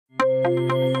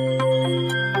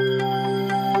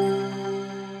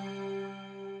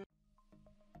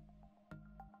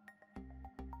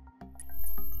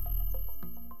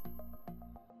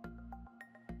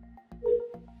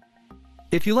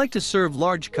If you like to serve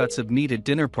large cuts of meat at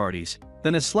dinner parties,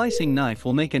 then a slicing knife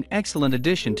will make an excellent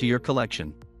addition to your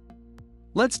collection.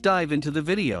 Let's dive into the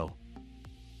video.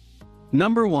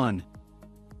 Number 1.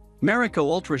 Marico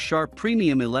Ultra Sharp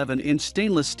Premium 11-inch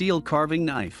Stainless Steel Carving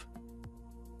Knife.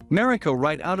 Marico,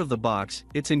 right out of the box,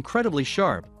 it's incredibly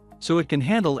sharp, so it can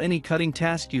handle any cutting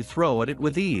task you throw at it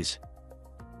with ease.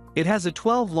 It has a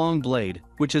 12-long blade,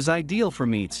 which is ideal for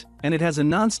meats, and it has a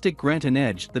non-stick Granton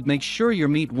edge that makes sure your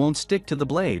meat won't stick to the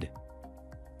blade.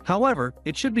 However,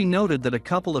 it should be noted that a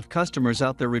couple of customers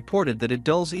out there reported that it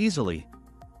dulls easily.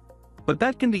 But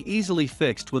that can be easily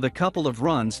fixed with a couple of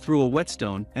runs through a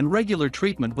whetstone and regular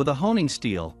treatment with a honing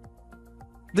steel.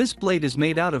 This blade is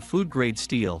made out of food-grade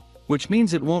steel, which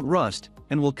means it won't rust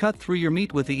and will cut through your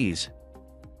meat with ease.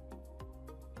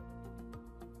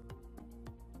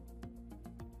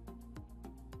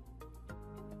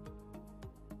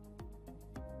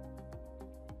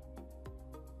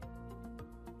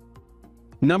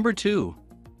 Number 2.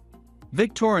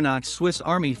 Victorinox Swiss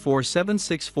Army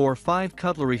 47645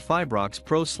 Cutlery Fibrox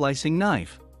Pro Slicing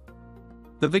Knife.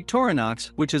 The Victorinox,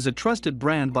 which is a trusted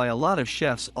brand by a lot of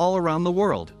chefs all around the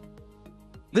world.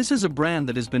 This is a brand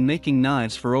that has been making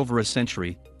knives for over a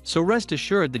century, so rest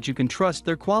assured that you can trust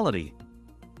their quality.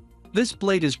 This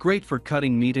blade is great for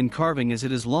cutting meat and carving as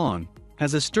it is long,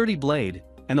 has a sturdy blade,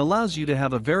 and allows you to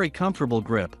have a very comfortable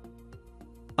grip.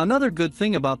 Another good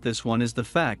thing about this one is the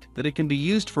fact that it can be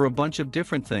used for a bunch of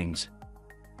different things.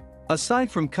 Aside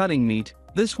from cutting meat,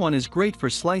 this one is great for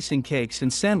slicing cakes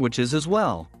and sandwiches as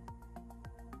well.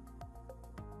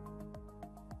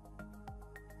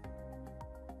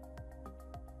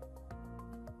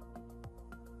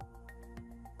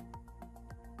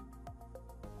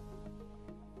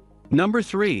 Number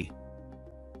 3.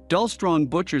 Dullstrong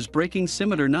Butcher's Breaking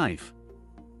Scimitar Knife.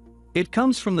 It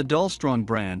comes from the Dullstrong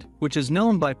brand, which is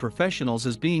known by professionals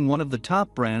as being one of the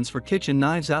top brands for kitchen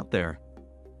knives out there.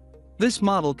 This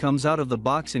model comes out of the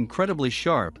box incredibly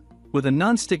sharp, with a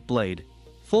non-stick blade,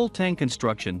 full tang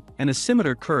construction, and a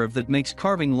scimitar curve that makes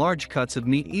carving large cuts of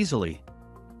meat easily.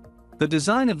 The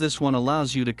design of this one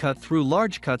allows you to cut through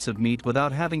large cuts of meat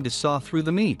without having to saw through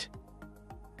the meat.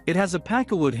 It has a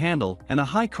packawood handle and a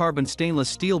high-carbon stainless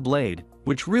steel blade,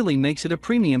 which really makes it a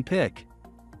premium pick.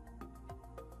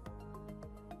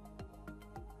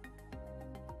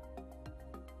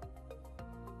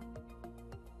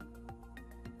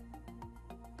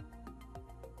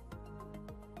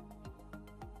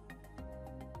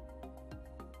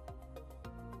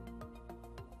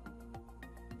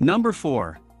 Number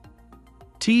 4.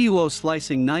 TUO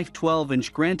Slicing Knife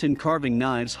 12-inch Granton Carving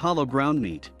Knives Hollow Ground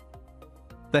Meat.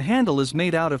 The handle is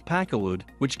made out of packawood,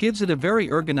 which gives it a very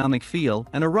ergonomic feel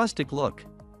and a rustic look.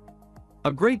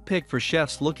 A great pick for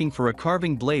chefs looking for a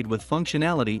carving blade with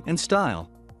functionality and style.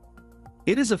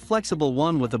 It is a flexible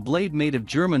one with a blade made of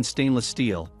German stainless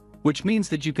steel, which means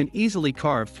that you can easily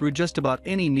carve through just about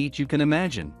any meat you can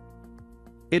imagine.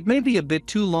 It may be a bit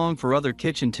too long for other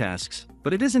kitchen tasks,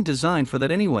 but it isn't designed for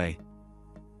that anyway.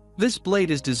 This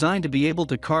blade is designed to be able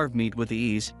to carve meat with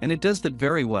ease, and it does that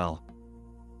very well.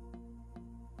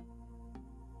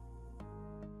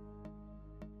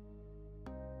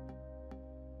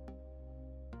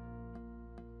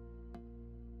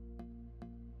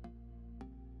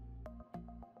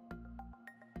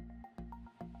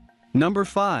 Number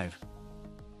 5.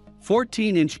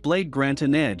 14-inch Blade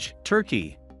Granton Edge,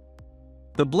 Turkey.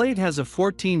 The blade has a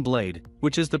 14 blade,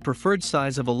 which is the preferred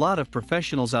size of a lot of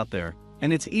professionals out there,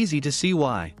 and it's easy to see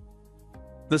why.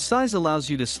 The size allows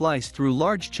you to slice through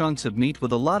large chunks of meat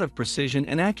with a lot of precision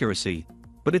and accuracy,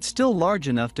 but it's still large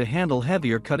enough to handle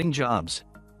heavier cutting jobs.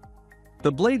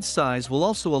 The blade's size will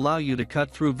also allow you to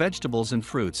cut through vegetables and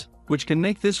fruits, which can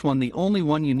make this one the only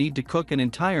one you need to cook an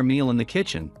entire meal in the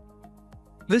kitchen.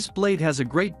 This blade has a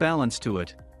great balance to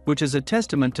it, which is a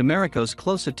testament to Marico's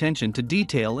close attention to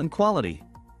detail and quality.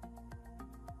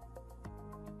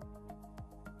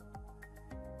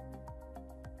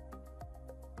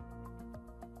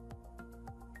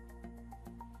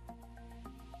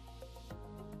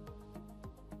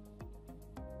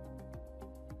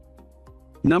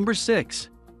 Number 6.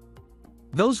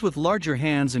 Those with larger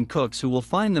hands and cooks who will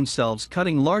find themselves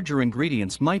cutting larger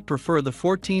ingredients might prefer the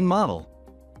 14 model.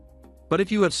 But if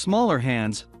you have smaller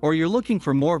hands, or you're looking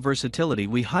for more versatility,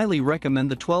 we highly recommend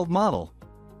the 12 model.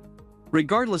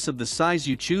 Regardless of the size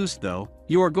you choose though,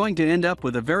 you are going to end up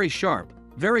with a very sharp,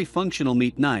 very functional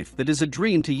meat knife that is a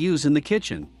dream to use in the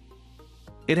kitchen.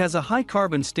 It has a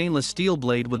high-carbon stainless steel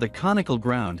blade with a conical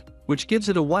ground, which gives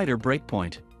it a wider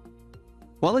breakpoint.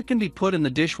 While it can be put in the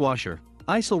dishwasher,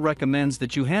 ISIL recommends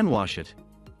that you hand wash it.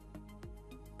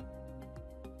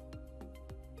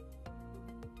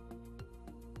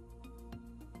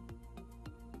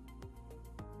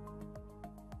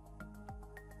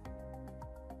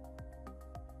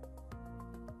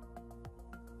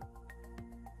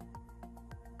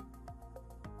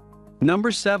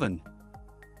 Number 7.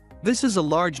 This is a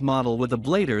large model with a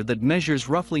blader that measures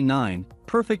roughly 9,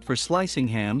 perfect for slicing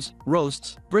hams,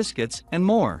 roasts, briskets, and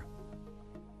more.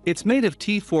 It's made of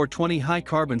T420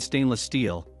 high-carbon stainless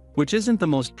steel, which isn't the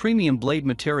most premium blade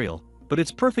material, but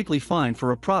it's perfectly fine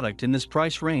for a product in this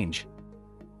price range.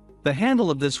 The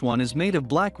handle of this one is made of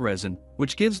black resin,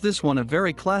 which gives this one a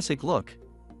very classic look.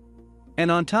 And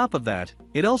on top of that,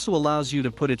 it also allows you to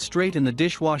put it straight in the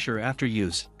dishwasher after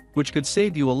use, which could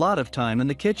save you a lot of time in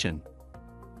the kitchen.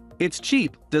 It's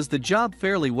cheap, does the job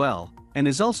fairly well, and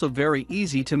is also very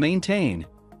easy to maintain.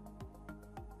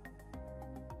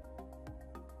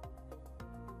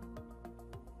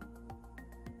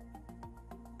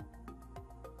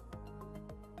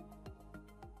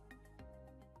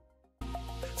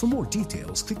 For more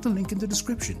details, click the link in the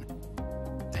description.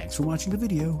 Thanks for watching the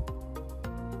video.